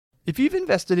If you've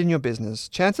invested in your business,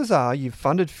 chances are you've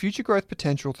funded future growth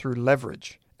potential through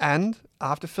leverage and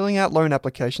after filling out loan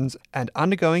applications and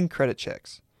undergoing credit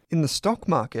checks. In the stock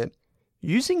market,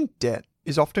 using debt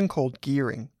is often called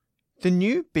gearing. The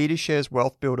new BetaShares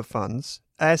Wealth Builder funds,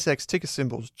 ASX ticker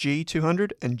symbols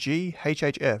G200 and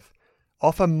GHHF,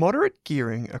 offer moderate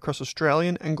gearing across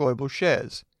Australian and global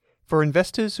shares for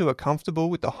investors who are comfortable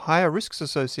with the higher risks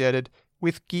associated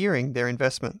with gearing their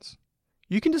investments.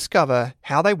 You can discover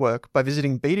how they work by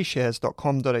visiting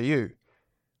betashares.com.au.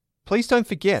 Please don't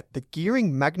forget that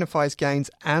gearing magnifies gains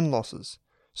and losses,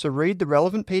 so read the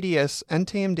relevant PDS and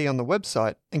TMD on the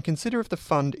website and consider if the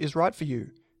fund is right for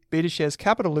you. BetaShares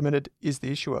Capital Limited is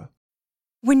the issuer.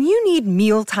 When you need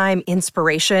mealtime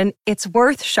inspiration, it's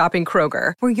worth shopping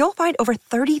Kroger, where you'll find over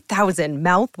 30,000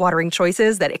 mouth-watering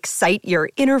choices that excite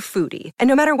your inner foodie. And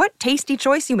no matter what tasty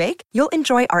choice you make, you'll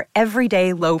enjoy our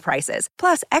everyday low prices,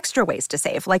 plus extra ways to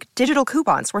save, like digital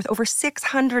coupons worth over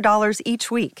 $600 each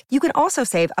week. You can also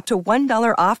save up to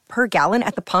 $1 off per gallon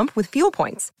at the pump with fuel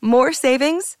points. More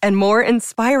savings and more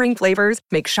inspiring flavors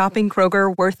make shopping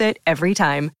Kroger worth it every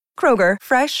time. Kroger,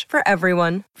 fresh for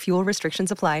everyone. Fuel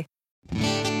restrictions apply.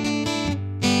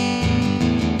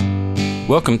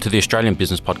 Welcome to the Australian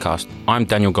Business Podcast. I'm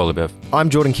Daniel Golubev. I'm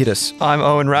Jordan Kiddis. I'm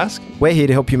Owen Rask. We're here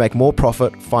to help you make more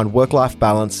profit, find work-life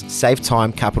balance, save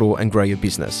time, capital, and grow your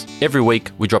business. Every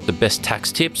week, we drop the best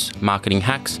tax tips, marketing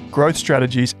hacks, Growth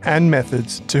strategies and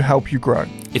methods to help you grow.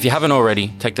 If you haven't already,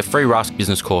 take the free Rask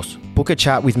business course. Book a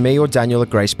chat with me or Daniel at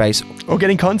Grayspace. Or get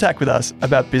in contact with us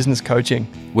about business coaching.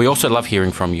 We also love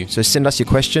hearing from you. So send us your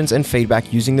questions and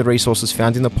feedback using the resources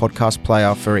found in the podcast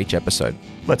player for each episode.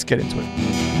 Let's get into it.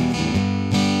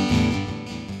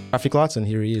 Traffic lights, and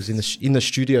here he is in the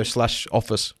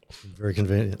studio/office. Very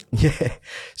convenient. Yeah.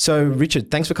 So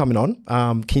Richard, thanks for coming on.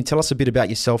 Can you tell us a bit about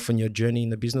yourself and your journey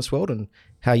in the business world and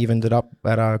how you've ended up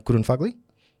at Good and Fugly?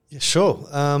 Yeah, sure.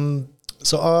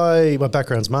 So my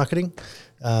background's marketing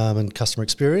and customer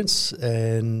experience,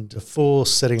 and before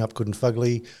setting up Good and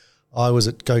Fugly, I was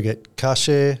at GoGet Car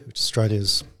Share, which is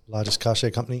Australia's largest car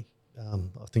share company. I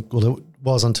think, well, it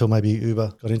was until maybe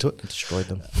Uber got into it. Destroyed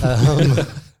them.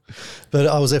 But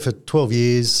I was there for 12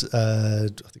 years. I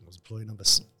think I was employee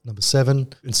number 7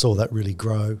 and saw that really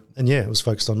grow. And yeah, it was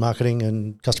focused on marketing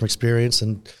and customer experience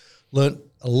and learnt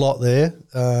a lot there,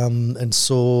 and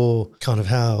saw kind of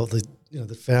how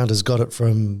the founders got it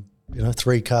from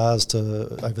 3 cars to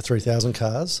over 3,000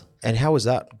 cars. And how was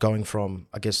that going from,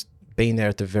 I guess, being there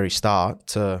at the very start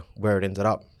to where it ended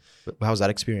up? How was that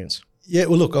experience? Yeah,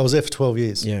 well, look, I was there for 12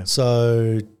 years. Yeah.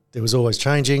 So there was always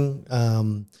changing.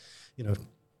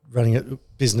 Running a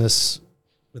business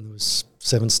when there was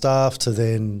 7 staff to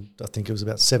then I think it was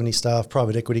about 70 staff.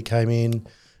 Private equity came in.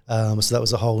 So that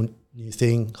was a whole new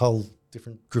thing, whole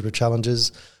different group of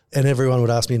challenges. And everyone would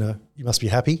ask me, you must be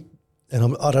happy.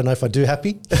 And I don't know if I do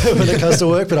happy when it comes to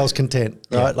work, but I was content,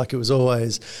 right? Yeah. Like it was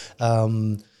always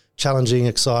challenging,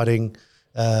 exciting,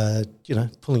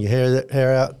 pulling your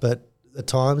hair out but at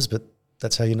times, but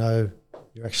that's how you're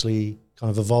actually kind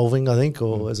of evolving, I think,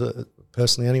 or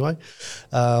personally anyway.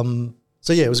 So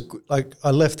yeah, it was like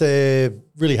I left there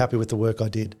really happy with the work I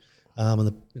did and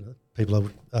the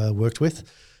people I worked with,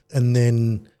 and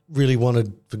then really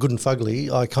wanted for Good and Fugly.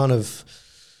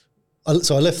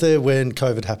 So I left there when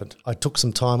COVID happened. I took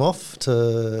some time off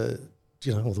to,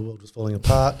 all the world was falling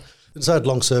apart. And so I had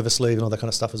long service leave and all that kind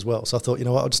of stuff as well. So I thought,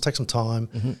 I'll just take some time.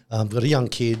 Mm-hmm. I've got a young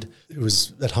kid who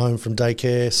was at home from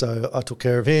daycare, so I took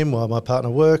care of him while my partner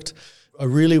worked. I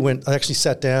actually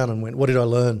sat down and went, what did I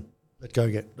learn at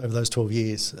GoGet over those 12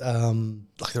 years? There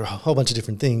are a whole bunch of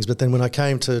different things. But then when I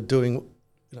came to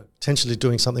potentially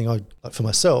doing something for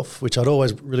myself, which I'd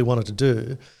always really wanted to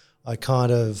do, I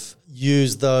kind of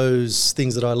used those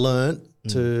things that I learned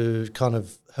to kind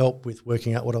of help with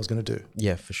working out what I was going to do.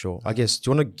 Yeah, for sure. I guess, do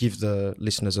you want to give the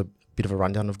listeners a bit of a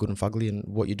rundown of Good and Fugly and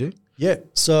what you do? Yeah.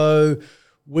 So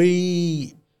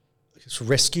we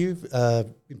rescue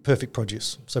imperfect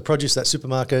produce. So produce that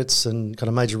supermarkets and kind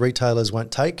of major retailers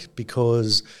won't take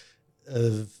because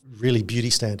of really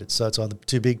beauty standards. So it's either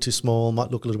too big, too small,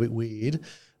 might look a little bit weird.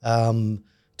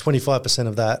 25%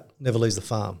 of that never leaves the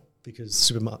farm because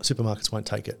supermarkets won't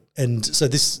take it. And so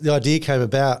the idea came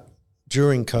about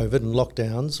during COVID and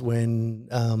lockdowns when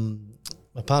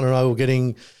my partner and I were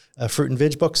getting fruit and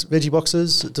veggie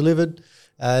boxes delivered.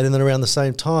 And then around the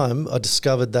same time, I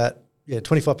discovered that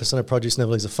 25% of produce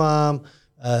never leaves the farm.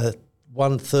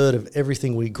 1/3 of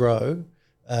everything we grow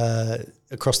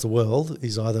across the world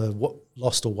is either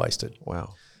lost or wasted.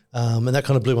 Wow. And that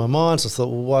kind of blew my mind. So I thought,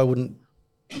 well,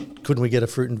 couldn't we get a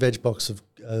fruit and veg box of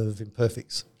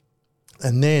imperfects?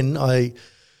 And then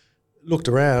looked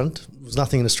around, there was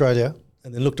nothing in Australia,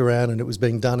 and then looked around and it was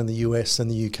being done in the US and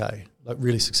the UK, like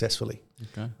really successfully.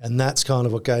 Okay. And that's kind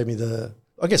of what gave me the,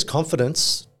 I guess,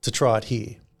 confidence to try it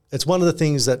here. It's one of the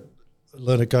things that I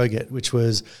learned at GoGet, which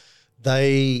was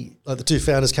they, like the two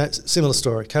founders, similar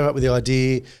story, came up with the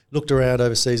idea, looked around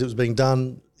overseas. It was being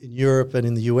done in Europe and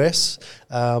in the US,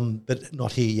 but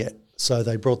not here yet. So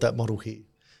they brought that model here.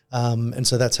 And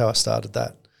so that's how I started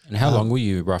that. And how long were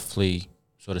you roughly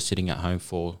sort of sitting at home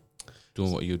for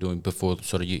doing what you were doing before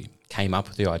sort of you came up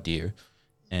with the idea?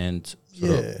 And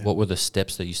sort of what were the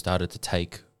steps that you started to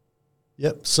take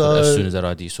so as soon as that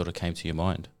idea sort of came to your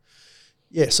mind?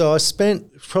 Yeah, so I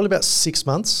spent probably about 6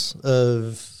 months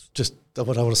of just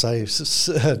what I want to say is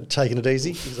taking it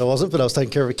easy, because I wasn't, but I was taking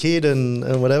care of a kid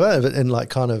and whatever, and like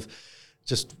kind of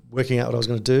just working out what I was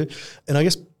going to do. And I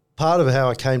guess part of how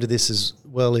I came to this as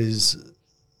well is,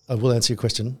 I will answer your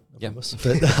question, I promise,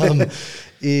 but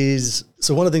is,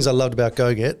 so one of the things I loved about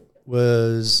GoGet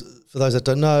was, for those that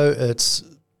don't know, it's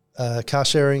car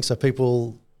sharing, so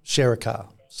people share a car.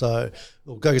 So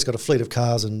GoGet's got a fleet of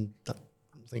cars, and I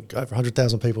think over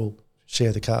 100,000 people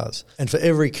share the cars. And for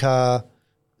every car,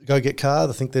 GoGet car,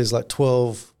 I think there's like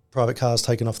 12 private cars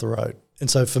taken off the road. And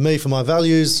so for me, for my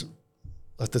values,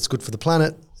 like that's good for the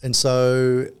planet. And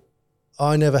so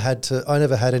I never had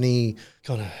any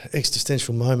kind of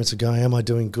existential moments of going, am I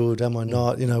doing good? Am I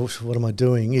not? You know, what am I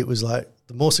doing? It was like,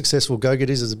 the more successful GoGet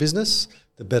is as a business,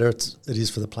 the better it is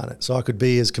for the planet. So I could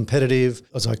be as competitive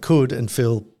as I could and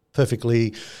feel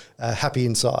perfectly happy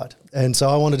inside. And so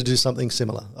I wanted to do something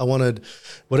similar. I wanted,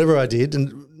 whatever I did,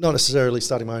 and not necessarily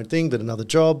starting my own thing, but another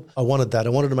job, I wanted that. I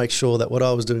wanted to make sure that what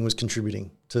I was doing was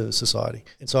contributing to society.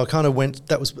 And so I kind of went,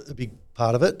 that was a big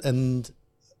part of it. And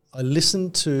I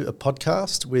listened to a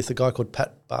podcast with a guy called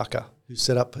Pat Barker, who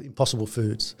set up Impossible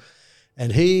Foods.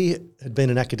 And he had been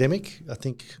an academic, I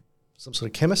think some sort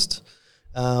of chemist,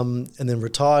 and then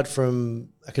retired from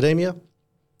academia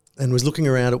and was looking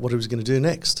around at what he was going to do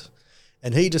next.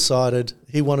 And he decided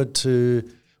he wanted to,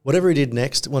 whatever he did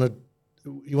next,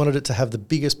 he wanted it to have the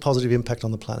biggest positive impact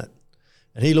on the planet.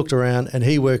 And he looked around and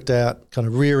he worked out kind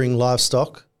of rearing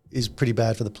livestock is pretty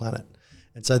bad for the planet.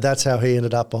 And so that's how he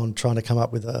ended up on trying to come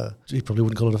up with he probably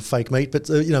wouldn't call it a fake meat, but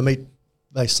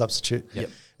meat-based substitute. Yep.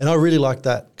 And I really liked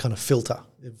that kind of filter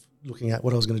of looking at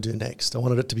what I was going to do next. I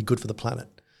wanted it to be good for the planet.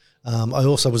 I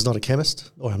also was not a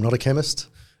chemist, or I'm not a chemist.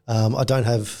 I don't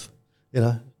have,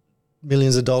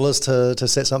 millions of dollars to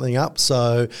set something up.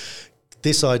 So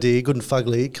this idea, Good and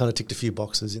Fugly, kind of ticked a few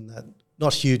boxes in that.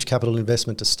 Not huge capital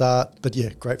investment to start, but yeah,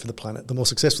 great for the planet. The more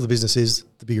successful the business is,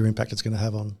 the bigger impact it's going to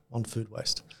have on food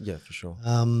waste. Yeah, for sure.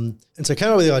 And so I came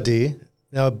up with the idea.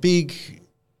 Now, a big,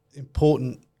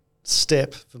 important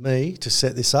step for me to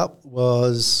set this up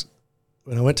was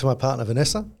when I went to my partner,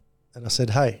 Vanessa, and I said,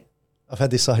 hey, I've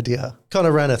had this idea. Kind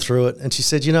of ran her through it, and she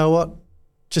said, you know what?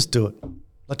 Just do it.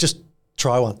 Like, just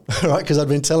try one, right? Because I'd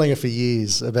been telling her for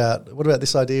years about, what about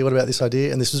this idea? What about this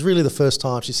idea? And this was really the first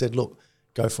time she said, look,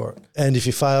 go for it. And if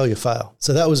you fail, you fail.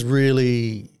 So that was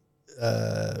really,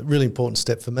 really important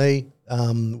step for me,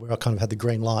 where I kind of had the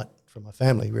green light from my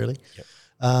family, really. Yep.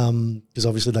 Because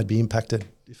obviously they'd be impacted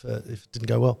if it didn't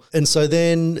go well. And so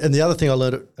then, and the other thing I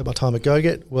learned at my time at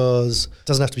GoGet was it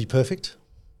doesn't have to be perfect.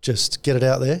 Just get it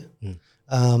out there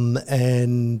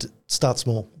and start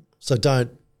small. So don't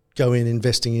go in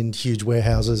investing in huge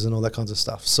warehouses and all that kinds of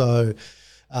stuff. So,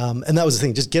 and that was the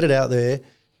thing, just get it out there.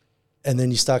 And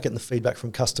then you start getting the feedback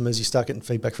from customers. You start getting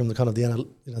feedback from the kind of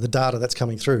the data that's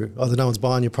coming through. Either no one's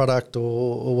buying your product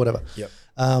or whatever. Yep.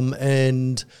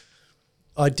 And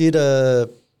I did so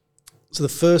the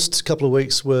first couple of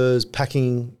weeks was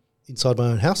packing inside my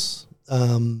own house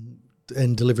and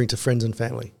delivering to friends and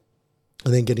family,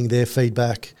 and then getting their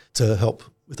feedback to help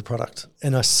with the product.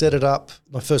 And I set it up.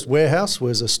 My first warehouse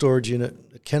was a storage unit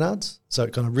at Kennards, so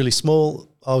kind of really small.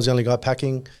 I was the only guy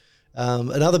packing.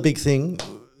 Another big thing,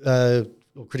 or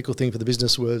critical thing for the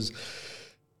business, was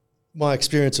my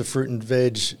experience of fruit and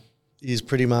veg is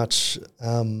pretty much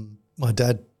my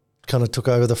dad kind of took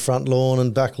over the front lawn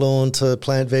and back lawn to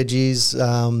plant veggies.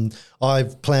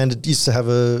 I've used to have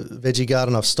a veggie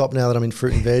garden. I've stopped now that I'm in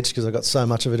fruit and veg because I've got so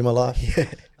much of it in my life. Yeah.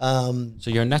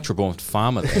 So you're a natural born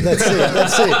farmer then. That's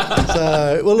it.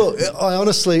 So, well, look, I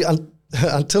honestly,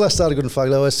 until I started Good and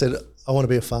Fugly, I always said I want to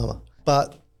be a farmer.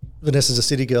 But Vanessa's a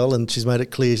city girl and she's made it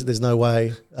clear there's no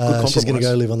way she's going to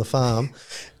go live on the farm.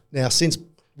 Now, since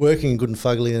working in Good and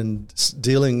Fugly and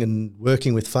dealing and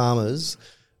working with farmers,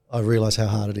 I realise how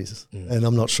hard it is, and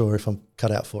I'm not sure if I'm cut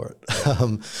out for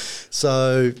it.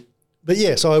 So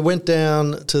I went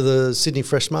down to the Sydney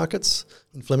Fresh Markets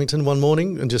in Flemington one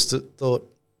morning and just thought,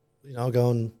 I'll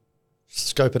go and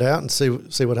scope it out and see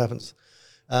what happens.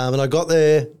 And I got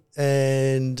there,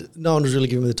 and no one was really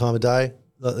giving me the time of day.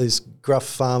 Like these gruff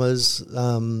farmers,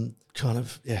 didn't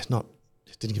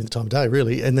give me the time of day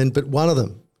really. And then, but one of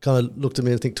them kind of looked at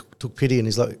me and I think took pity, and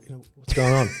he's like, what's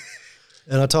going on?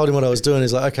 And I told him what I was doing.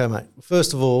 He's like, okay, mate,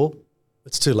 first of all,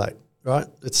 it's too late, right?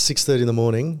 It's 6:30 in the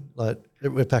morning. Like,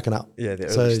 we're packing up. Yeah, the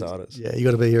early starters. Yeah, you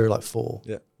got to be here at like 4.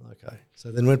 Yeah. Okay.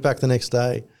 So then went back the next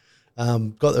day,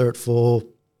 got there at 4,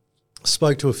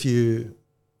 spoke to a few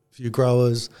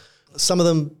growers. Some of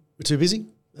them were too busy,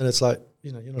 and it's like,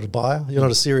 you're not a buyer. You're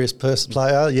not a serious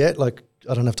player yet. Like,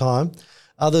 I don't have time.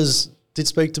 Others did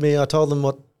speak to me. I told them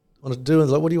what I wanted to do, and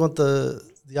they're like, what do you want the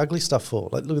ugly stuff for?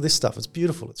 Like, look at this stuff. It's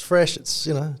beautiful. It's fresh. It's,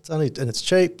 it's only, and it's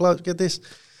cheap. Get this.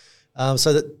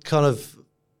 So that kind of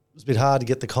was a bit hard to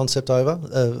get the concept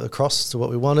across to what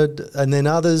we wanted. And then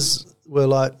others were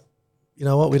like, you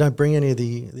know what? We don't bring any of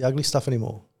the ugly stuff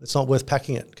anymore. It's not worth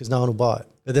packing it because no one will buy it.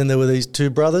 But then there were these 2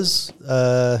 brothers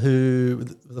who,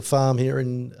 the farm here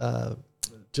in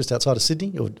just outside of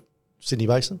Sydney, or Sydney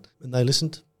Basin, and they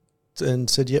listened and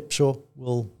said, yep, sure,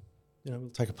 we'll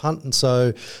take a punt. And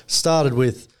so started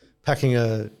with packing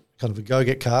a kind of a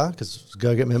Go-Get car, because I was a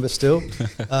Go-Get member still,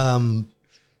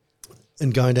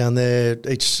 and going down there.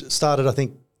 Each started, I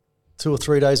think, 2 or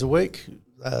 3 days a week,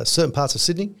 certain parts of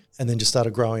Sydney, and then just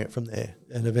started growing it from there.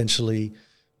 And eventually,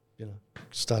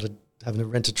 started having to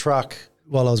rent a truck.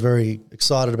 While I was very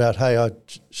excited about, hey, I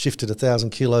shifted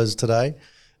 1,000 kilos today,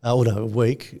 a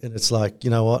week, and it's like, you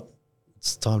know what,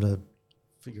 it's time to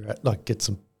figure out, like, get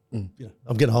some. I'm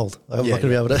getting old. I'm not going to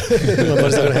be able to. My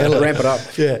body's not going to handle it. Ramp it up.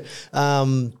 Yeah.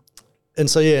 And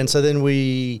so then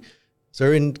we're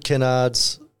in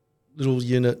Kennards, little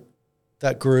unit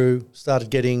that grew. Started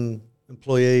getting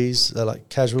employees, like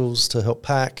casuals, to help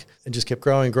pack, and just kept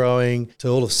growing to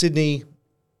all of Sydney,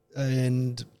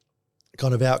 and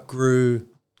kind of outgrew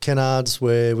Kennards,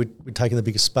 where we'd taken the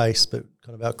biggest space, but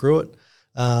kind of outgrew it.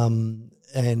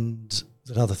 And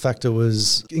another factor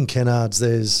was in Kennards,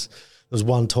 there was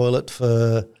one toilet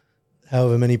for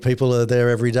however many people are there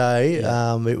every day.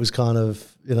 Yeah. It was kind of,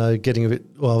 getting a bit,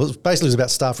 well, it was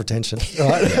about staff retention,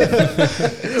 right?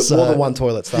 So, more than one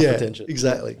toilet, staff retention.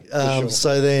 Exactly. Sure.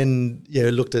 So then,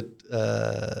 looked at,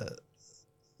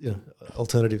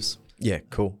 alternatives. Yeah,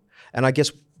 cool. And I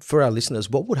guess for our listeners,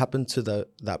 what would happen to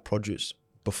that produce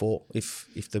before, if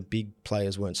the big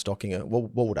players weren't stocking it?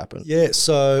 What would happen? Yeah,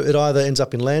 so it either ends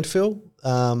up in landfill,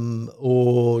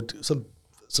 or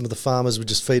some of the farmers would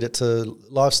just feed it to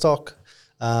livestock,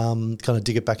 kind of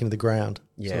dig it back into the ground.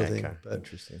 Yeah, sort of thing. okay. But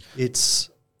Interesting. it's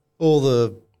all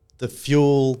the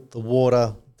fuel, the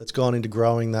water that's gone into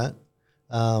growing that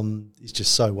is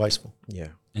just so wasteful. Yeah.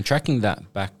 And tracking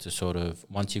that back to sort of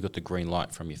once you got the green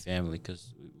light from your family,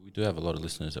 because we do have a lot of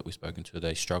listeners that we've spoken to,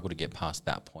 they struggle to get past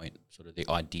that point, sort of the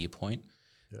idea point.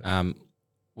 Yeah.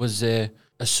 Was there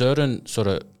a certain sort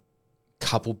of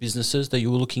couple businesses that you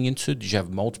were looking into? Did you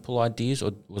have multiple ideas,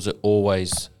 or was it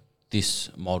always this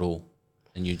model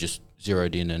and you just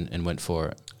zeroed in and went for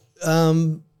it?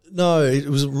 No, it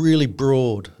was really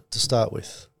broad to start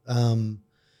with. And,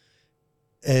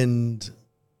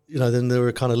 then there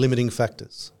were kind of limiting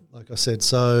factors, like I said.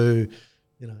 So,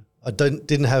 I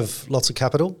didn't have lots of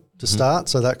capital to start,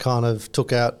 so that kind of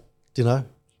took out,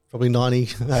 probably 90,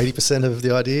 80% of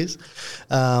the ideas.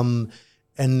 And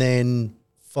then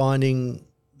finding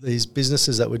these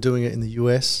businesses that were doing it in the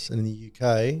US and in the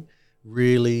UK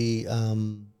really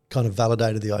kind of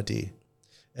validated the idea.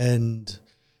 And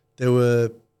there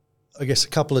were, I guess, a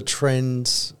couple of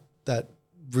trends that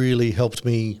really helped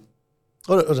me,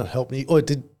 or not helped me, or it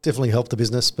did definitely help the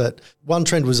business. But one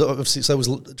trend was obviously, so it was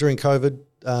during COVID,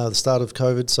 the start of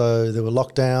COVID, so there were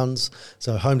lockdowns,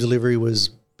 so home delivery was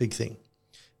a big thing.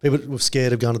 People were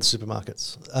scared of going to the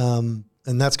supermarkets.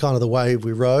 And that's kind of the wave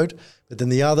we rode. But then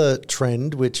the other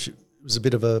trend, which was a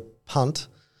bit of a punt,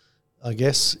 I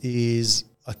guess, is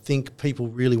I think people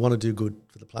really want to do good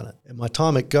for the planet. And my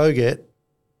time at Go-Get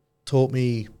taught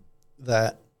me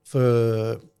that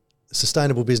for a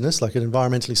sustainable business, like an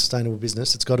environmentally sustainable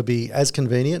business, it's got to be as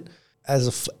convenient,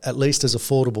 at least as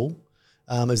affordable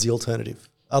as the alternative.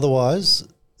 Otherwise,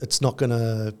 it's not going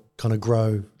to kind of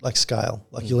grow like scale.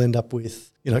 Like you'll end up with,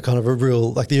 kind of a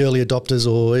real, like the early adopters,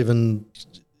 or even,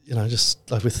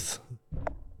 just like with,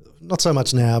 not so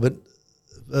much now, but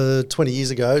 20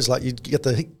 years ago, it's like you'd get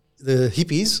the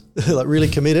hippies like really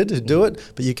committed to do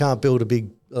it, but you can't build a big,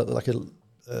 a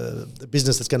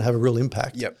business that's going to have a real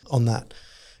impact on that.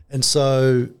 And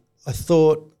so I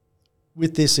thought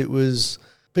with this, it was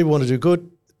people want to do good.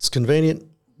 It's convenient,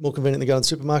 more convenient than going to the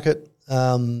supermarket.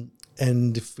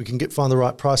 And if we can find the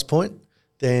right price point,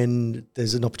 then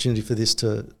there's an opportunity for this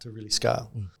to really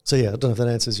scale. So yeah, I don't know if that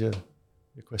answers your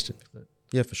question. But.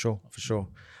 Yeah, for sure.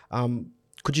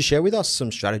 Could you share with us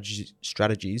some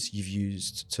strategies you've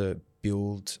used to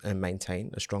build and maintain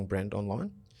a strong brand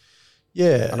online?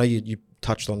 Yeah. I know you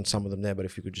touched on some of them there, but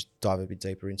if you could just dive a bit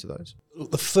deeper into those.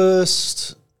 The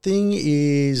first thing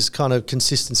is kind of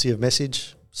consistency of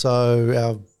message.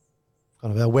 So our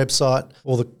website,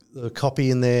 all the copy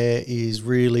in there is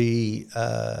really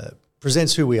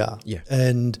presents who we are. Yeah.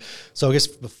 And so I guess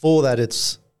before that,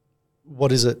 it's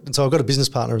what is it? And so I've got a business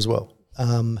partner as well,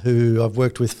 who I've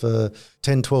worked with for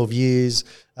 10, 12 years.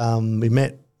 We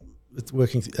met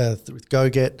working with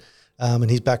GoGet, and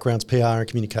his background's PR and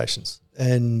communications.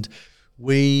 And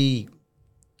we,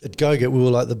 at GoGet, we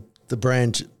were like the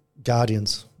brand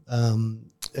guardians, and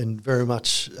very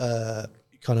much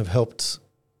kind of helped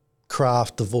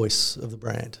craft the voice of the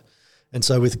brand. And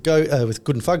so with Good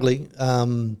and Fugly,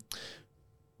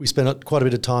 we spent quite a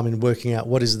bit of time in working out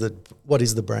what is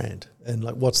the brand and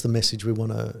like what's the message we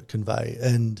want to convey.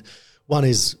 And one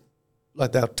is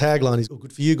like our tagline is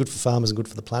good for you, good for farmers, and good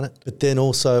for the planet. But then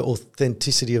also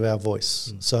authenticity of our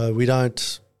voice. So we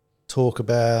don't talk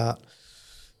about,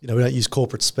 we don't use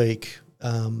corporate speak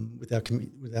with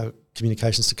our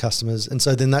communications to customers. And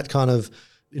so then that kind of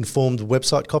informed the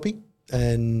website copy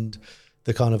and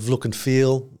the kind of look and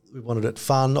feel. We wanted it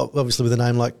fun, obviously with a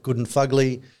name like Good and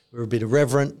Fugly. We're a bit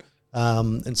irreverent,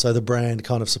 and so the brand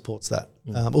kind of supports that.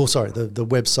 The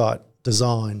website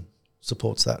design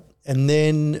supports that. And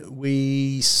then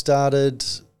we started,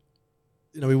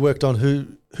 we worked on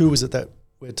who is it that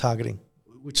we're targeting,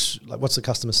 what's the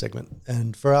customer segment?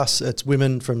 And for us, it's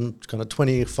women from kind of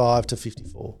 25 to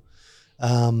 54.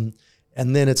 And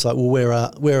then it's like, well,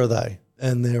 where are they?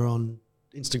 And they're on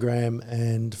Instagram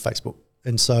and Facebook.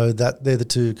 And so they're the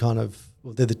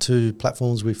two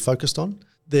platforms we've focused on.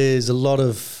 There's a lot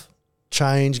of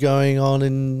change going on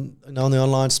on the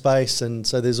online space, and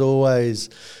so there's always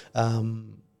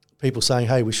people saying,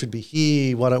 hey, we should be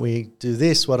here, why don't we do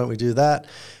this, why don't we do that?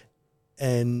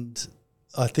 And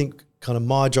I think kind of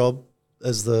my job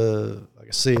as the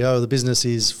CEO of the business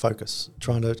is focus,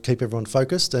 trying to keep everyone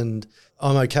focused. And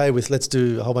I'm okay with let's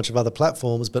do a whole bunch of other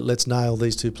platforms, but let's nail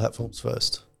these two platforms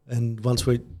first. And once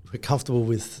we're comfortable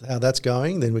with how that's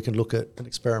going, then we can look at and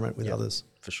experiment with others.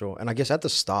 For sure. And I guess at the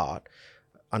start,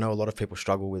 I know a lot of people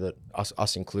struggle with it,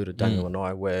 us included, Daniel and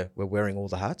I, where we're wearing all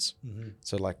the hats.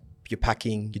 So like you're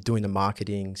packing, you're doing the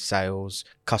marketing, sales,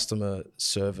 customer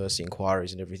service,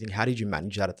 inquiries and everything. How did you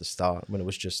manage that at the start when it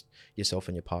was just yourself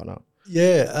and your partner?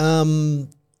 Yeah.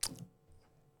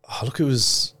 Look, it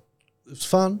was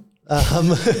fun.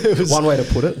 It was, one way to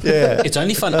put it. Yeah. It's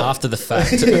only fun after the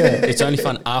fact. It's only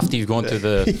fun after you've gone through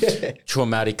the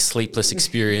traumatic sleepless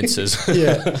experiences.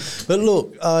 Yeah. But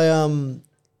look,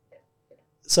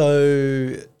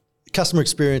 so customer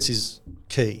experience is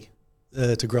key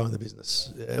to growing the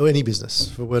business, or any business,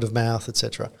 for word of mouth,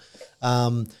 etc.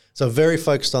 So very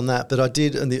focused on that. But I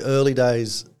did in the early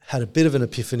days had a bit of an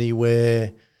epiphany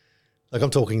where, like I'm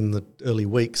talking in the early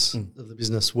weeks of the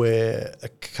business, where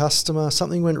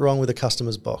something went wrong with a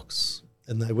customer's box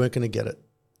and they weren't going to get it.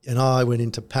 And I went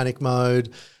into panic mode.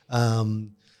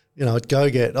 At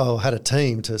GoGet, I had a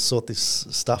team to sort this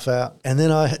stuff out. And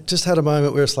then I just had a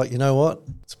moment where it's like, you know what?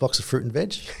 It's a box of fruit and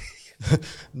veg.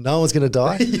 No one's going to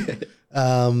die.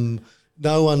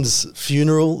 No one's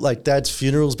funeral, like Dad's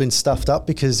funeral's been stuffed up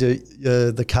because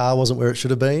the car wasn't where it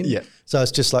should have been. Yeah. So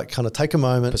it's just like kind of take a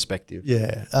moment. Perspective.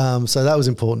 Yeah. So that was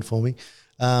important for me.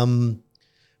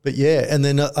 But yeah, and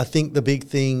then I think the big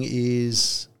thing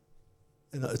is,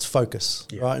 it's focus,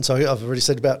 right? And so I've already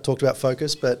talked about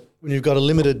focus, but when you've got a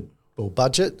limited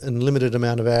budget and limited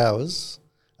amount of hours,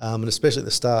 and especially at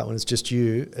the start when it's just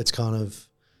you, it's kind of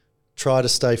try to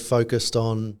stay focused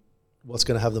on what's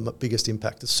going to have the biggest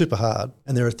impact. It's super hard,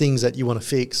 and there are things that you want to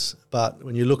fix, but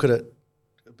when you look at it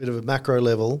a bit of a macro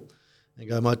level and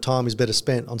go, my time is better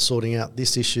spent on sorting out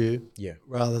this issue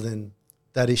rather than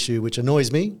that issue, which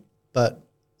annoys me, but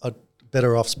I'm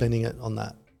better off spending it on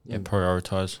that. Yeah,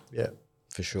 prioritise. Yeah.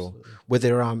 For sure. Absolutely. Were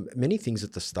there many things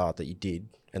at the start that you did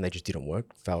and they just didn't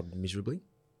work, failed miserably?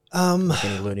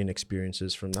 Any learning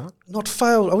experiences from that? Not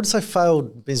failed. I would say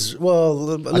failed. Well, a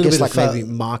little I guess bit like of maybe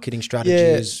marketing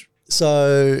strategies. Yeah.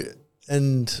 So,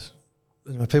 and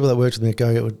people that worked with me at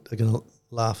GoGet are going to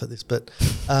laugh at this, but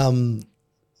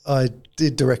I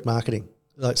did direct marketing,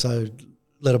 so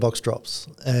letterbox drops,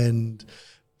 and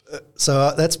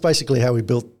so that's basically how we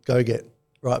built GoGet.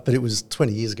 Right, but it was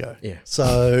 20 years ago. Yeah.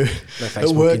 So no Facebook,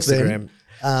 it worked Instagram.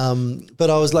 then. But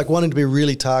I was like wanting to be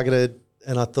really targeted,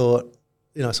 and I thought,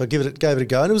 so I gave it a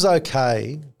go, and it was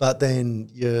okay. But then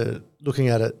you're looking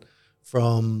at it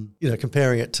from,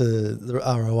 comparing it to the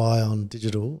ROI on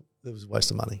digital, it was a waste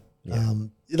of money. Yeah.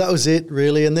 That was it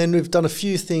really. And then we've done a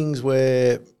few things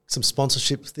where some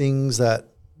sponsorship things that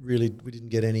really we didn't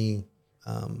get any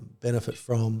benefit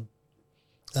from,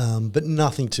 but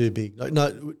nothing too big.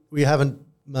 No, we haven't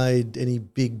made any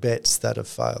big bets that have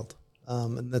failed.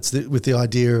 And that's with the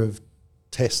idea of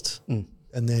test. And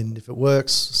then if it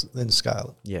works, then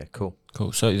scale it. Yeah, cool.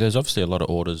 Cool. So there's obviously a lot of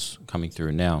orders coming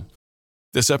through now.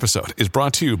 This episode is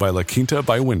brought to you by La Quinta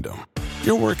by Wyndham.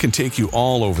 Your work can take you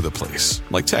all over the place,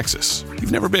 like Texas.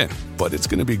 You've never been, but it's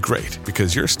going to be great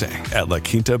because you're staying at La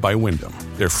Quinta by Wyndham.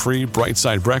 Their free Bright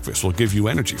Side breakfast will give you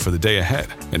energy for the day ahead.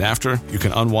 And after, you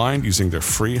can unwind using their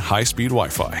free high-speed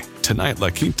Wi-Fi. Tonight, La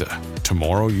Quinta.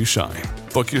 Tomorrow, you shine.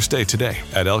 Book your stay today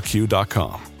at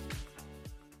lq.com.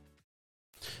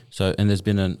 So, and there's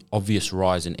been an obvious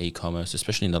rise in e-commerce,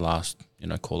 especially in the last,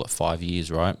 call it 5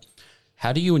 years, right?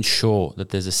 How do you ensure that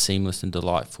there's a seamless and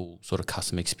delightful sort of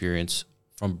customer experience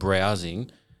from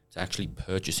browsing to actually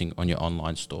purchasing on your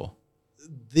online store?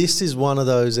 This is one of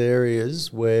those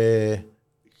areas where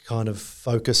kind of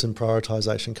focus and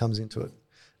prioritization comes into it.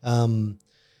 When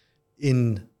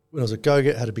I was at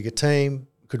GoGet, had a bigger team,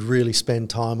 could really spend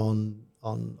time on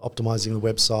optimizing the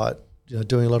website,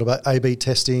 doing a lot of A/B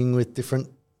testing with different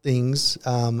things,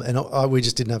 and we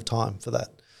just didn't have time for that.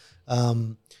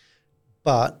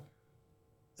 But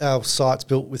our site's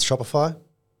built with Shopify,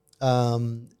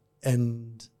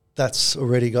 and that's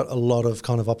already got a lot of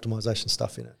kind of optimization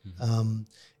stuff in it.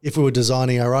 If we were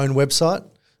designing our own website,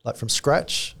 like from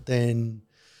scratch, then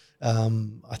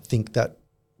I think that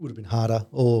would have been harder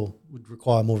or would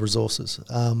require more resources.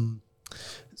 And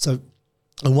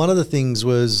one of the things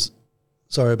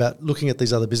about looking at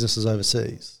these other businesses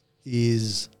overseas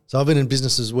so I've been in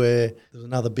businesses where there's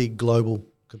another big global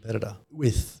competitor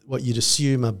with what you'd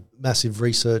assume are massive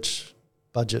research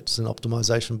budgets and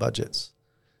optimization budgets.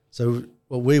 So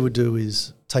what we would do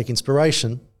is take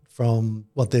inspiration from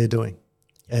what they're doing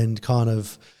and kind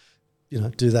of,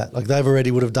 do that. Like they've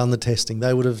already would have done the testing.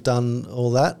 They would have done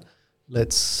all that.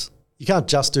 You can't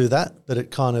just do that, but it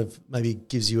kind of maybe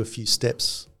gives you a few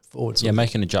steps forward. Yeah,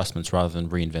 making adjustments rather than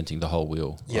reinventing the whole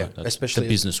wheel. Yeah, right? especially the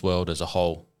business world as a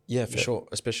whole. Yeah, for sure.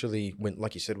 Especially when,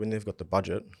 like you said, when they've got the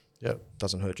budget, it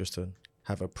doesn't hurt just to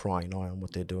have a prying eye on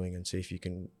what they're doing and see if you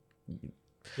can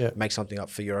make something up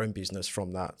for your own business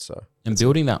from that. So, and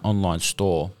building that online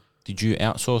store, did you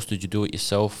outsource? Did you do it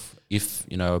yourself? If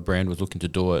a brand was looking to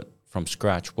do it from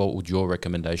scratch, what would your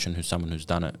recommendation, who's someone who's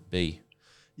done it, be?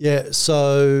 Yeah,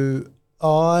 so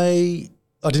I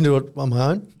didn't do it on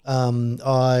my own.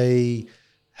 I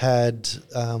had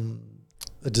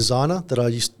a designer that I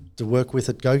used to work with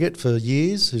at GoGet for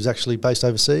years, who's actually based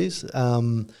overseas,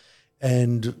 and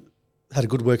had a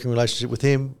good working relationship with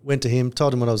him. Went to him,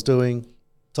 told him what I was doing,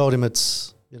 told him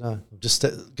it's just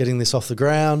getting this off the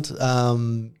ground,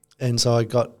 and so I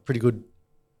got pretty good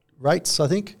rates, I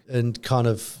think, and kind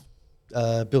of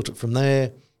built it from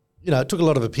there. It took a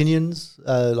lot of opinions,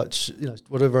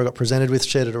 whatever I got presented with,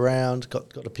 shared it around,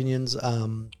 got opinions.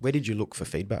 Where did you look for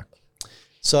feedback?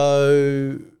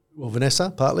 So,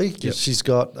 Vanessa, partly. She's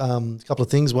got a couple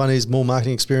of things. One is more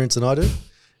marketing experience than I do,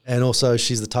 and also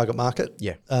she's the target market.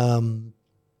 Yeah. And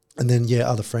then,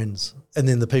 other friends. And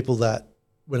then the people that,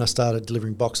 when I started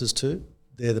delivering boxes to,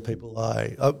 they're the people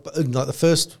like the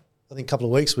first, I think, couple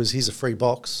of weeks was, here's a free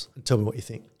box and tell me what you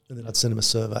think. And then I'd send them a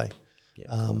survey.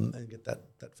 And get that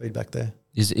feedback there.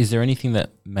 Is there anything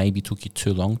that maybe took you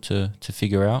too long to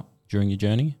figure out during your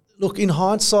journey? Look, in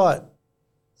hindsight,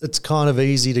 it's kind of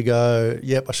easy to go,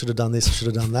 yep, I should have done this, I should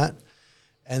have done that.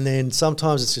 And then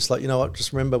sometimes it's just like,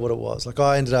 just remember what it was. Like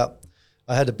I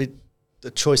had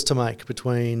a choice to make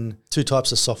between two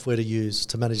types of software to use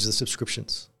to manage the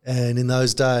subscriptions. And in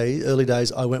those early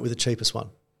days, I went with the cheapest one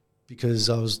because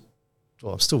I'm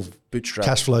still bootstrap.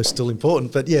 Cash flow is still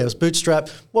important, but it was bootstrap.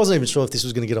 Wasn't even sure if this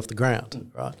was going to get off the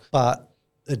ground, right? But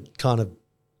it kind of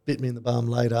bit me in the bum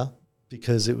later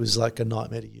because it was like a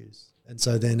nightmare to use. And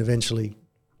so then eventually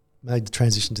made the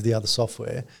transition to the other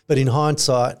software. But in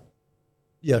hindsight,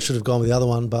 I should have gone with the other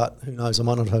one, but who knows, I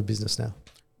might not have a business now.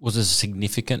 Was there a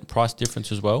significant price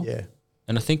difference as well? Yeah.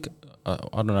 And I think, I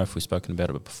don't know if we've spoken about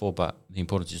it before, but the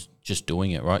importance is just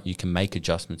doing it, right? You can make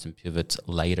adjustments and pivots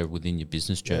later within your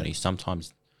business journey. Yeah.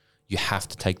 Sometimes you have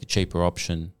to take the cheaper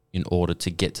option in order to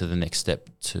get to the next step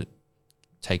to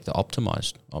take the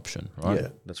optimized option, right? Yeah,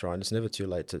 that's right. And it's never too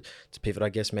late to pivot. I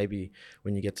guess maybe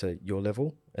when you get to your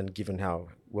level and given how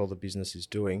well the business is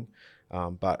doing,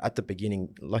 but at the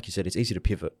beginning, like you said, it's easy to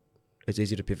pivot.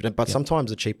 But sometimes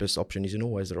the cheapest option isn't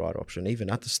always the right option, even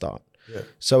at the start. Yeah.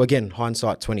 So again,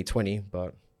 hindsight 2020,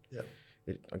 but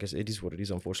I guess it is what it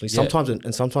is, unfortunately. Yeah.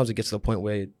 Sometimes it gets to the point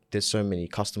where there's so many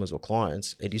customers or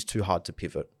clients, it is too hard to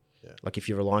pivot. Yeah. Like if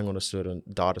you're relying on a certain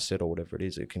data set or whatever it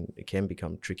is, it can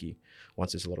become tricky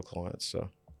once there's a lot of clients. So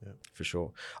for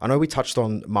sure. I know we touched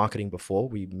on marketing before.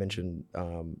 We mentioned,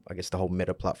 I guess, the whole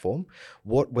Meta platform.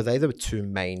 What were they the two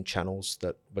main channels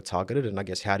that were targeted? And I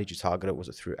guess, how did you target it? Was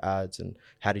it through ads? And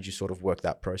how did you sort of work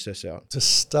that process out? To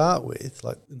start with,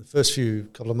 like in the first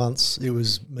couple of months, it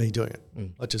was me doing it.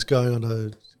 Like just going on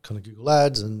to kind of Google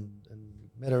Ads and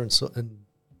Meta and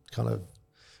kind of,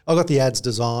 I got the ads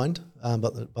designed by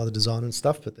the designer and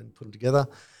stuff, but then put them together.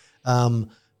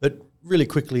 But really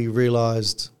quickly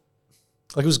realised,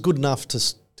 like it was good enough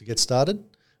to get started,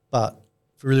 but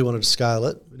if we really wanted to scale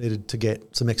it, we needed to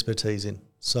get some expertise in.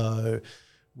 So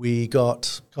we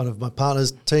got kind of my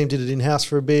partner's team did it in-house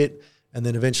for a bit, and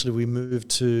then eventually we moved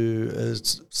to a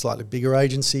slightly bigger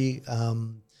agency,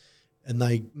 and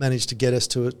they managed to get us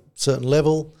to a certain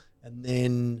level, and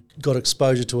then got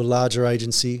exposure to a larger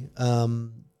agency,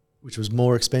 which was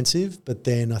more expensive, but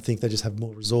then I think they just have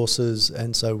more resources,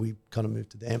 and so we kind of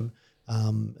moved to them,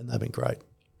 and they've been great.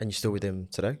 And you're still with them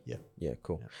today? Yeah. Yeah,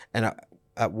 cool. Yeah. And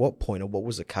at what point, or what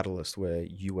was the catalyst where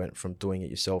you went from doing it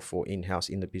yourself or in-house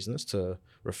in the business to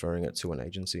referring it to an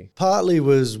agency? Partly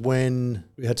was when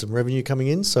we had some revenue coming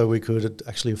in, so we could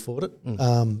actually afford it.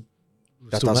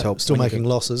 That does help. Still making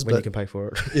losses, when but you can pay for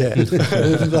it. yeah,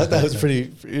 that was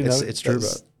pretty. It's true,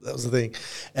 that was the thing.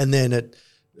 And then it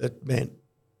meant,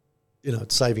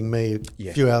 it's saving me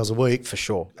a few hours a week for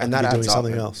sure, I and could that be adds doing up.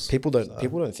 something And else. People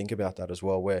don't think about that as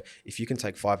well. Where if you can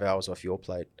take 5 hours off your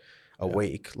plate a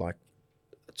week, like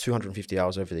 250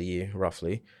 hours over the year,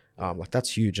 roughly, like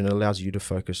that's huge, and it allows you to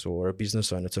focus, or a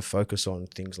business owner to focus on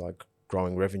things like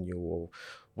growing revenue or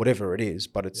whatever it is.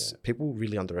 But it's people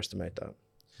really underestimate that.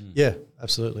 Yeah,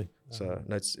 absolutely. So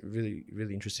no, it's really,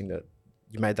 really interesting that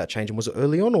you made that change. And was it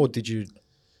early on, or did you?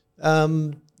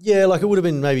 Yeah, like it would have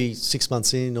been maybe 6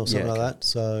 months in or something okay. like that.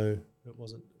 So it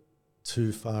wasn't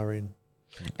too far in.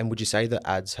 And would you say that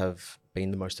ads have been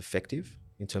the most effective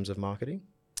in terms of marketing?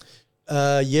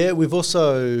 Yeah, we've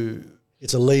also,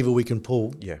 it's a lever we can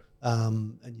pull. Yeah.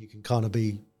 And you can kind of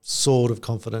be sort of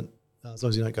confident, as long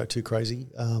as you don't go too crazy,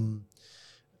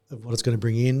 of what it's going to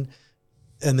bring in.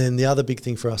 And then the other big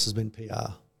thing for us has been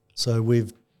PR. So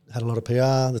we've had a lot of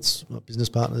PR. That's my business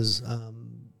partner's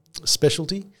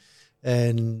specialty,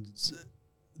 and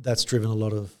that's driven a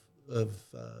lot of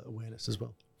awareness as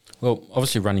well. Well,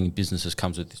 obviously running businesses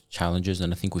comes with challenges,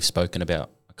 and I think we've spoken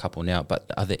about a couple now,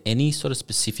 but are there any sort of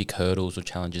specific hurdles or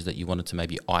challenges that you wanted to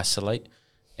maybe isolate?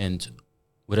 And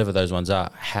whatever those ones are,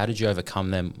 how did you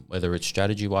overcome them, whether it's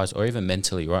strategy-wise or even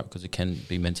mentally, right? Because it can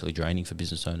be mentally draining for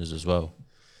business owners as well.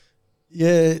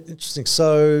 Yeah, interesting.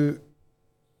 So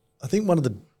I think one of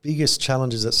the biggest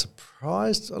challenges that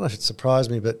I don't know if it surprised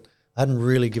me, but I hadn't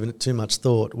really given it too much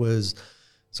thought, was,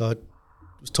 so I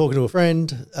was talking to a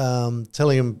friend,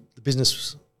 telling him the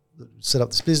business, set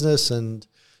up this business and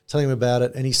telling him about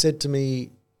it. And he said to me,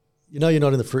 you're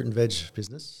not in the fruit and veg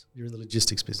business, you're in the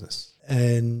logistics business.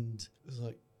 And I was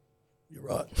like, you're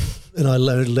right. And I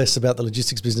learned less about the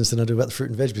logistics business than I do about the fruit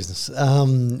and veg business.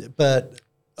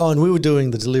 And we were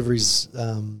doing the deliveries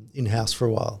in-house for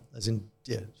a while,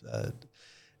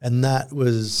 and that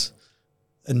was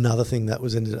another thing that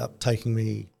ended up taking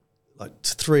me like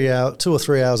 2 or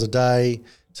 3 hours a day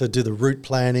to do the route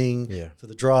planning for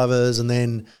the drivers, and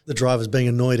then the drivers being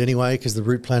annoyed anyway because the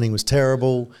route planning was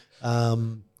terrible,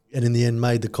 and in the end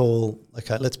made the call,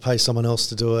 okay, let's pay someone else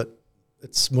to do it.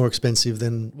 It's more expensive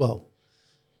than,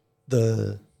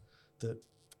 the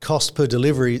cost per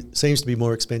delivery seems to be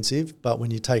more expensive, but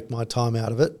when you take my time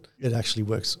out of it, it actually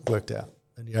worked out,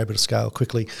 and you're able to scale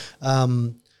quickly.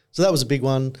 So that was a big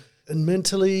one. And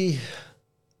mentally,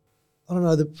 I don't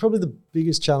know, probably the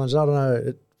biggest challenge, I don't know,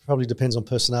 it probably depends on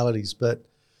personalities, but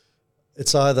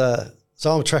it's either,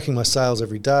 so I'm tracking my sales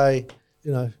every day,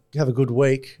 you have a good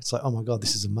week, it's like, oh my God,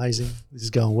 this is amazing, this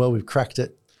is going well, we've cracked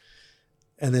it.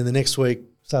 And then the next week,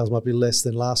 sales might be less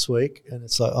than last week, and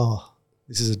it's like, oh,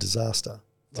 this is a disaster.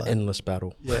 It's an endless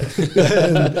battle. Yeah.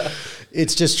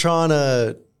 It's just trying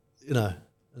to,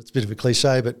 it's a bit of a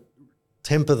cliche, but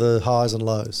temper the highs and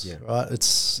lows, right?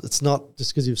 It's not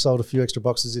just because you've sold a few extra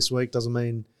boxes this week doesn't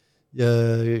mean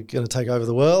you're going to take over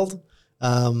the world.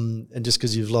 And just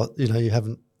because you've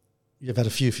had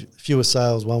a fewer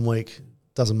sales one week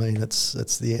doesn't mean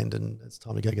it's the end and it's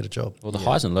time to go get a job. Well, the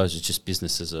highs and lows is just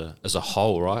business as a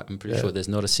whole, right? I'm pretty sure there's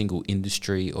not a single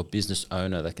industry or business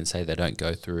owner that can say they don't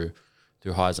go through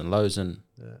highs and lows, and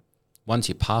once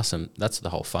you pass them, that's the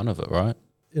whole fun of it, right?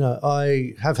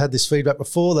 I have had this feedback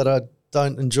before that I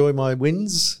don't enjoy my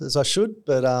wins as I should,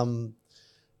 but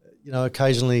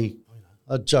occasionally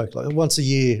I joke, like once a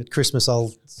year at Christmas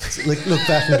I'll look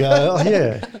back and go, oh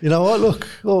yeah, you know what, look,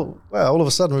 wow, all of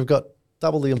a sudden we've got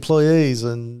double the employees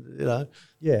and,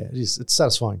 it's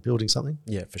satisfying building something.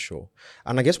 Yeah, for sure.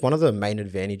 And I guess one of the main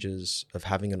advantages of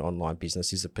having an online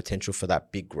business is the potential for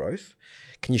that big growth.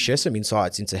 Can you share some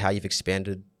insights into how you've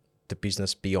expanded the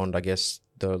business beyond, I guess,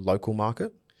 the local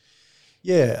market?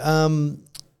 Yeah.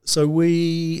 So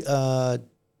we are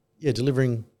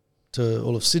delivering to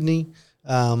all of Sydney,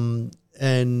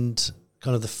 and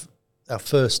kind of our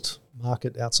first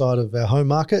market outside of our home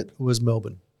market was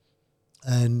Melbourne.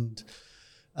 And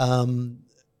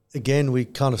again, we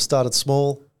kind of started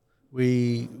small.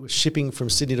 We were shipping from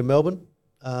Sydney to Melbourne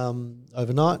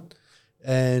overnight.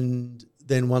 And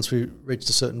then once we reached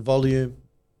a certain volume,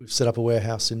 we've set up a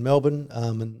warehouse in Melbourne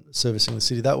and servicing the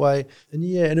city that way. And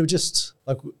and it was just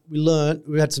like we learned,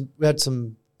 we had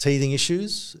some teething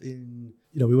issues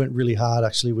we went really hard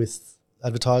actually with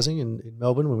advertising in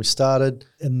Melbourne when we started.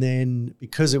 And then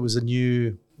because it was a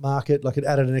new market, like it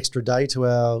added an extra day to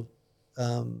our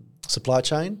supply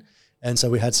chain. And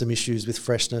so we had some issues with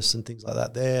freshness and things like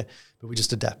that there, but we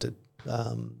just adapted.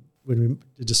 When we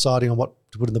were deciding on what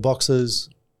to put in the boxes,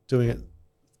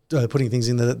 putting things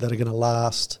in that are going to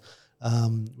last.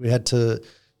 We had to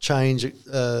change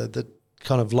the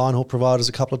kind of line haul providers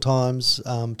a couple of times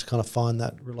to kind of find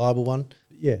that reliable one.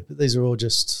 Yeah, but these are all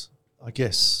just, I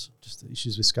guess, just the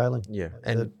issues with scaling. Yeah,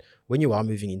 and when you are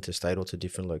moving interstate or to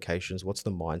different locations, what's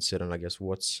the mindset and I guess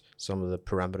what's some of the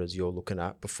parameters you're looking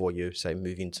at before you, say,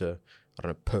 move into, I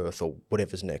don't know, Perth or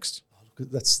whatever's next?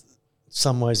 That's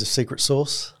some ways a secret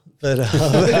sauce, but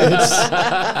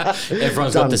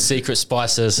everyone's got the secret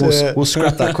spices. We'll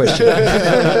scrap that question.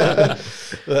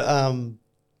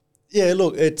 But,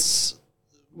 look,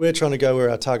 we're trying to go where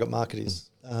our target market is,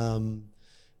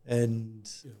 and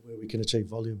where we can achieve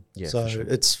volume. Yeah, so sure.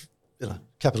 It's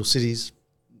capital cities.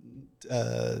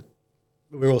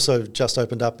 We're also just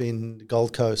opened up in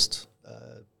Gold Coast,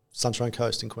 Sunshine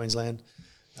Coast in Queensland.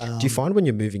 Do you find when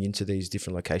you're moving into these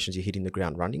different locations, you're hitting the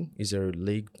ground running? Is there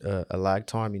a lag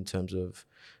time in terms of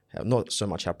not so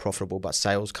much how profitable, but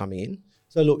sales coming in?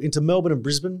 So look, into Melbourne and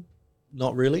Brisbane,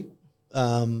 not really.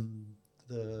 And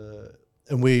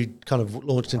we kind of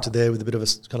launched into there with a bit of a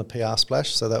kind of PR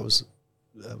splash, so that was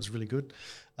really good.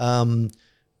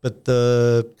 But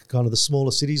the kind of the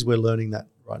smaller cities, we're learning that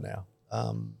right now.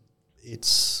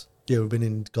 We've been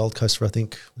in Gold Coast for I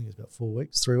think it's about 4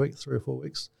 weeks, 3 or 4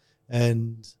 weeks.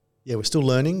 And we're still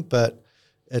learning, but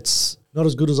it's not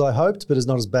as good as I hoped, but it's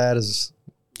not as bad as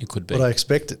it could be what I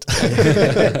expected.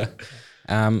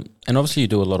 And obviously you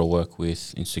do a lot of work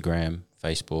with Instagram,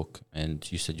 Facebook, and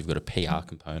you said you've got a PR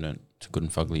component to Good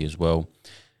and Fugly as well.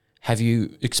 Have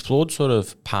you explored sort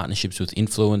of partnerships with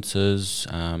influencers,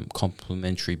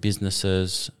 complementary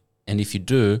businesses? And if you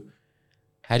do,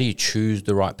 how do you choose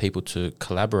the right people to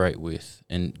collaborate with?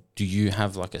 And do you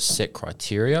have like a set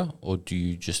criteria or do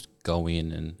you just go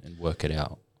in and work it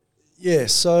out? Yeah,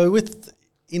 so with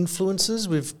influencers,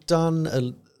 we've done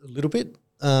a little bit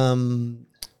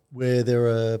where there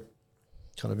are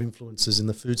kind of influencers in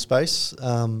the food space.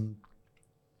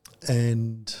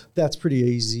 And that's pretty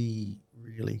easy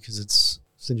really because it's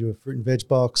send you a fruit and veg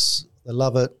box. They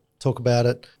love it, talk about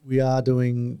it. We are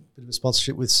doing a bit of a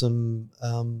sponsorship with some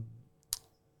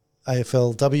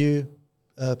AFLW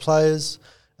players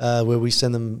where we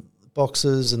send them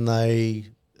boxes and they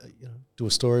do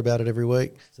a story about it every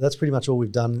week. So that's pretty much all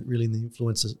we've done really in the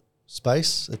influencer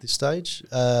space at this stage.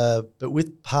 But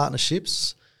with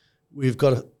partnerships, we've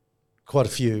got quite a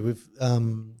few. We've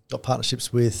got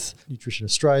partnerships with Nutrition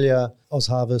Australia, Oz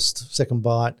Harvest, Second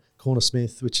Bite,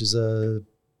 Cornersmith, which is a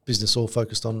business all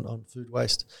focused on food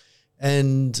waste.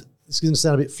 And it's going to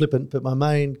sound a bit flippant, but my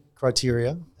main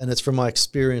criteria, and it's from my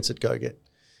experience at GoGet,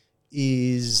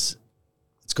 is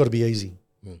it's got to be easy,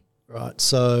 right?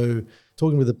 So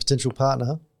talking with a potential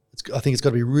partner, I think it's got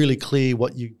to be really clear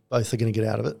what you both are going to get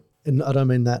out of it. And I don't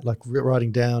mean that like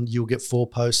writing down, you'll get 4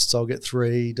 posts, I'll get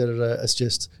 3, It's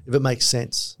just, if it makes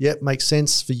sense. Yeah, it makes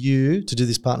sense for you to do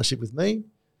this partnership with me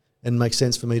and makes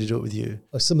sense for me to do it with you.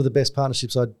 Like some of the best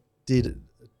partnerships I did,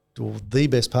 or the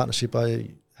best partnership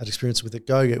I had experience with at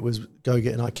GoGet was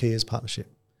GoGet and IKEA's partnership.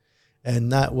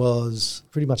 And that was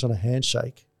pretty much on a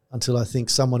handshake until I think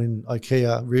someone in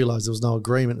IKEA realised there was no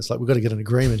agreement. It's like, we've got to get an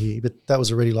agreement here. But that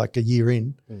was already like a year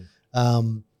in.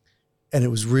 And it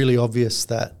was really obvious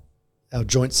that our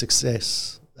joint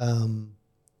success,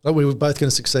 like we were both going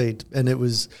to succeed. And it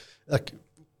was like,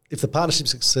 if the partnership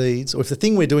succeeds, or if the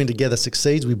thing we're doing together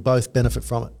succeeds, we both benefit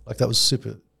from it. Like that was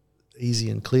super easy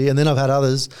and clear. And then I've had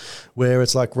others where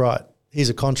it's like, right, here's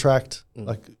a contract.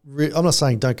 I'm not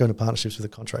saying don't go into partnerships with a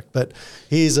contract, but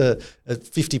here's a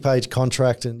 50-page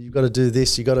contract and you've got to do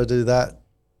this, you've got to do that.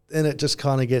 And it just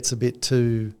kind of gets a bit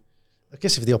too, I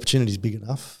guess if the opportunity is big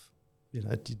enough,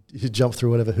 you jump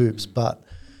through whatever hoops, but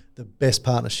the best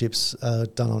partnerships are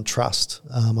done on trust,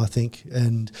 I think.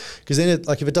 And because then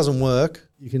if it doesn't work,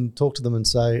 you can talk to them and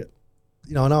say,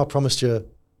 I know I promised you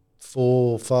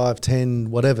 4, 5, 10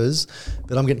 whatevers,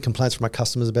 but I'm getting complaints from my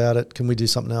customers about it. Can we do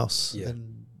something else? Yeah.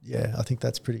 And I think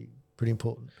that's pretty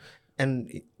important.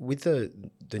 And with the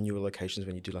newer locations,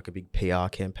 when you do like a big PR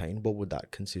campaign, what would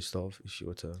that consist of if you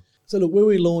were to? So look, when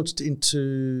we launched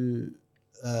into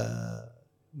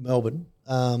Melbourne,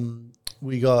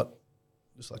 we got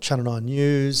just like Channel 9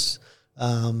 News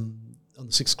on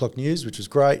the 6 o'clock news, which was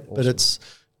great. Awesome. But it's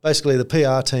basically the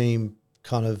PR team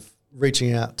kind of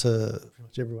reaching out to pretty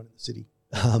much everyone in the city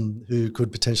who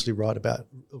could potentially write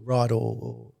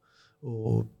or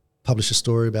publish a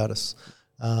story about us.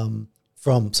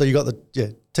 So you got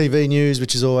the TV news,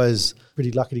 which is always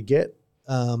pretty lucky to get.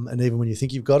 And even when you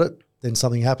think you've got it, then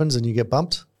something happens and you get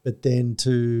bumped. But then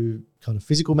to kind of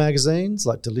physical magazines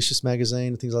like Delicious Magazine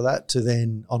and things like that, to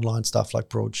then online stuff like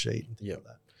Broadsheet and things like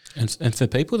that. And for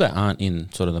people that aren't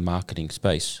in sort of the marketing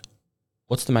space,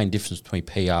 what's the main difference between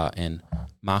PR and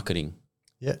marketing?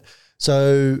 Yeah.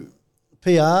 So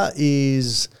PR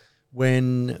is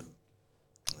when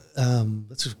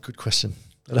that's a good question.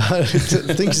 I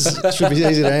think it should be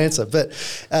easy to answer. But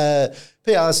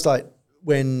PR is like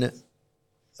when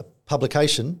a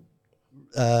publication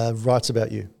writes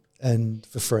about you and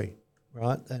for free,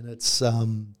 right? And it's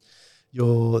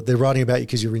they're writing about you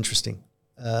because you're interesting.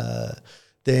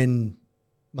 Then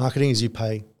marketing is you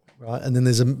pay, right? And then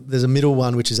there's a middle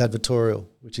one which is advertorial,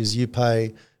 which is you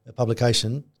pay a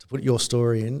publication to put your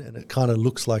story in, and it kind of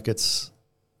looks like it's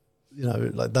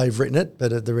like they've written it,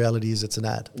 but the reality is it's an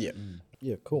ad. Yeah.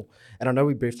 Yeah, cool. And I know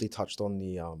we briefly touched on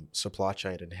the supply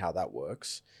chain and how that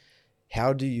works.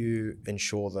 How do you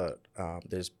ensure that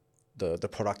there's the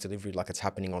product delivery, like it's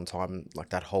happening on time, like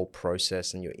that whole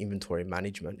process and your inventory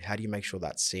management? How do you make sure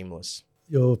that's seamless?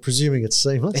 You're presuming it's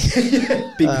seamless,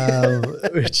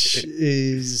 which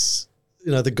is,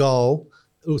 the goal.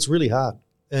 It's really hard.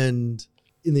 And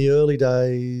in the early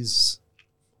days,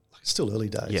 like it's still early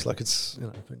days, like it's,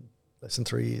 been less than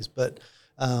 3 years, but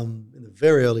in the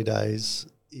very early days,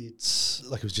 it's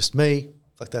like it was just me.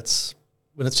 Like that's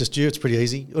when it's just you, it's pretty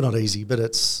easy. Well, not easy, but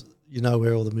it's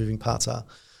where all the moving parts are.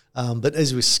 But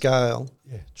as we scale,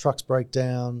 trucks break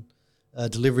down,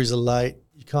 deliveries are late.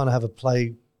 You kind of have a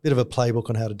bit of a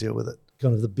playbook on how to deal with it.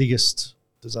 Kind of the biggest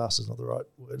disaster is not the right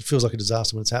word. It feels like a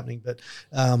disaster when it's happening, but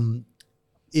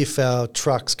if our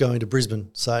truck's going to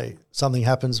Brisbane, say something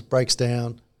happens, breaks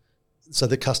down, so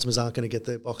the customers aren't going to get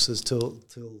their boxes till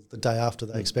the day after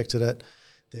they expected it,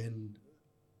 then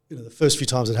the first few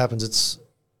times it happens, it's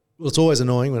always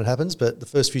annoying when it happens, but the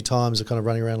first few times are kind of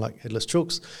running around like headless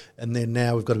chooks. And then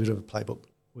now we've got a bit of a playbook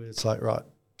where it's like, right,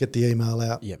 get the email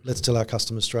out. Yep. Let's tell our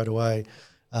customers straight away,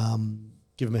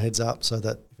 give them a heads up so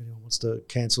that if anyone wants to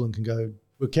cancel and can go,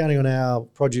 we're counting on our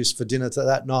produce for dinner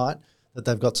that night, that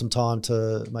they've got some time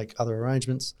to make other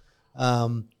arrangements.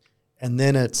 And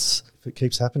then if it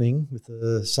keeps happening with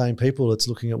the same people, it's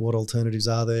looking at what alternatives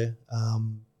are there.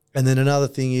 And then another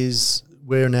thing is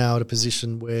we're now at a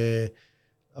position where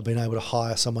I've been able to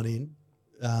hire someone in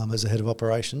as a head of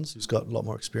operations who's got a lot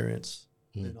more experience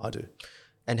than I do.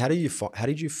 And how did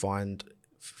you find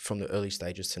from the early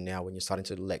stages to now when you're starting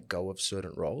to let go of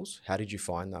certain roles? How did you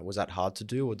find that? Was that hard to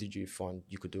do, or did you find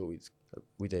you could do it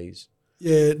with ease?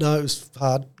 Yeah, no, it was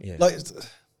hard. Yeah.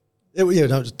 It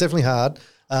was definitely hard.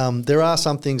 There are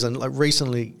some things, and like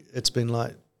recently it's been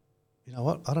like, you know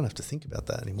what, I don't have to think about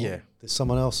that anymore. Yeah. There's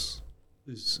someone else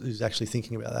who's actually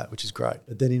thinking about that, which is great.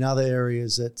 But then in other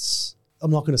areas,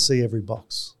 I'm not going to see every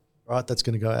box, right? That's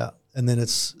going to go out. And then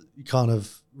you kind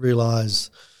of realise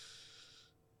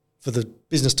for the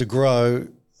business to grow,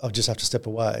 I just have to step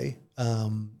away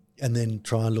and then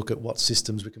try and look at what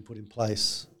systems we can put in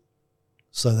place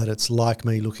so that it's like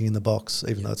me looking in the box,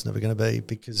 even though it's never going to be,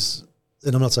 because,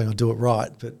 and I'm not saying I do it right,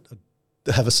 but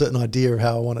I have a certain idea of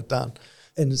how I want it done.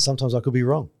 And sometimes I could be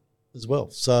wrong as well.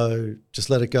 So just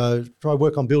let it go. Try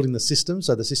work on building the system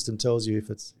so the system tells you if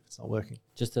it's not working.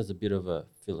 Just as a bit of a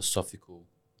philosophical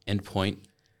endpoint,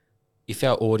 if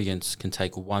our audience can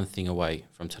take one thing away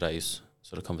from today's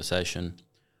sort of conversation,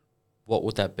 what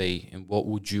would that be? And what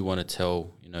would you want to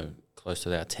tell, close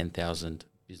to our 10,000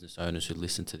 business owners who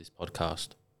listen to this podcast?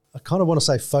 I kind of want to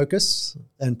say focus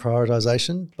and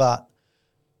prioritization, but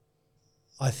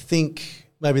I think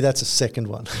Maybe that's a second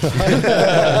one.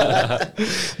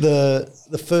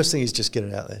 The first thing is just get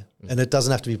it out there, and it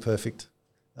doesn't have to be perfect.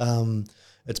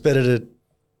 It's better to,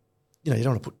 you don't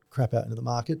want to put crap out into the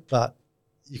market, but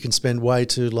you can spend way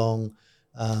too long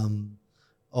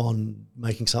on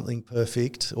making something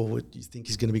perfect, or what you think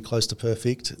is going to be close to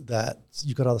perfect, that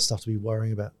you've got other stuff to be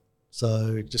worrying about.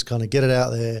 So just kind of get it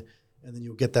out there, and then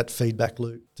you'll get that feedback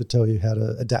loop to tell you how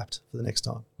to adapt for the next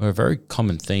time. Well, a very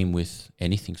common theme with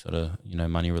anything sort of,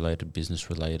 money related, business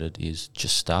related is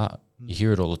just start. You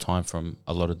hear it all the time from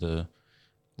a lot of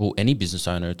any business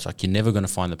owner. It's like, you're never going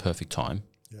to find the perfect time.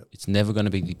 Yep. It's never going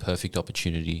to be the perfect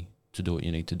opportunity to do what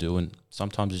you need to do. And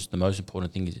sometimes it's the most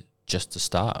important thing is just to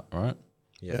start, right?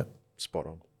 Yeah. Spot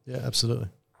on. Yeah, absolutely.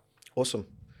 Awesome.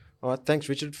 All right. Thanks,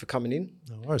 Richard, for coming in.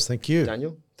 No worries. Thank you.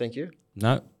 Daniel, thank you.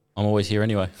 No, I'm always here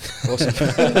anyway. Awesome.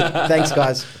 Thanks,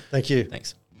 guys. Thank you.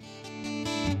 Thanks.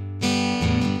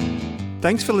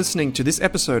 Thanks for listening to this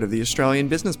episode of the Australian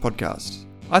Business Podcast.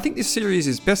 I think this series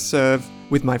is best served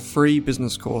with my free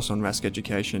business course on Rask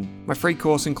Education. My free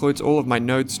course includes all of my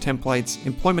notes, templates,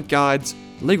 employment guides,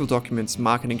 legal documents,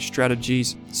 marketing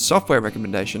strategies, software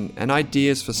recommendation, and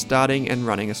ideas for starting and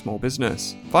running a small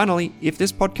business. Finally, if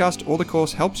this podcast or the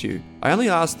course helps you, I only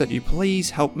ask that you please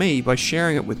help me by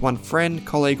sharing it with one friend,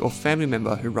 colleague, or family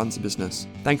member who runs a business.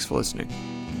 Thanks for listening.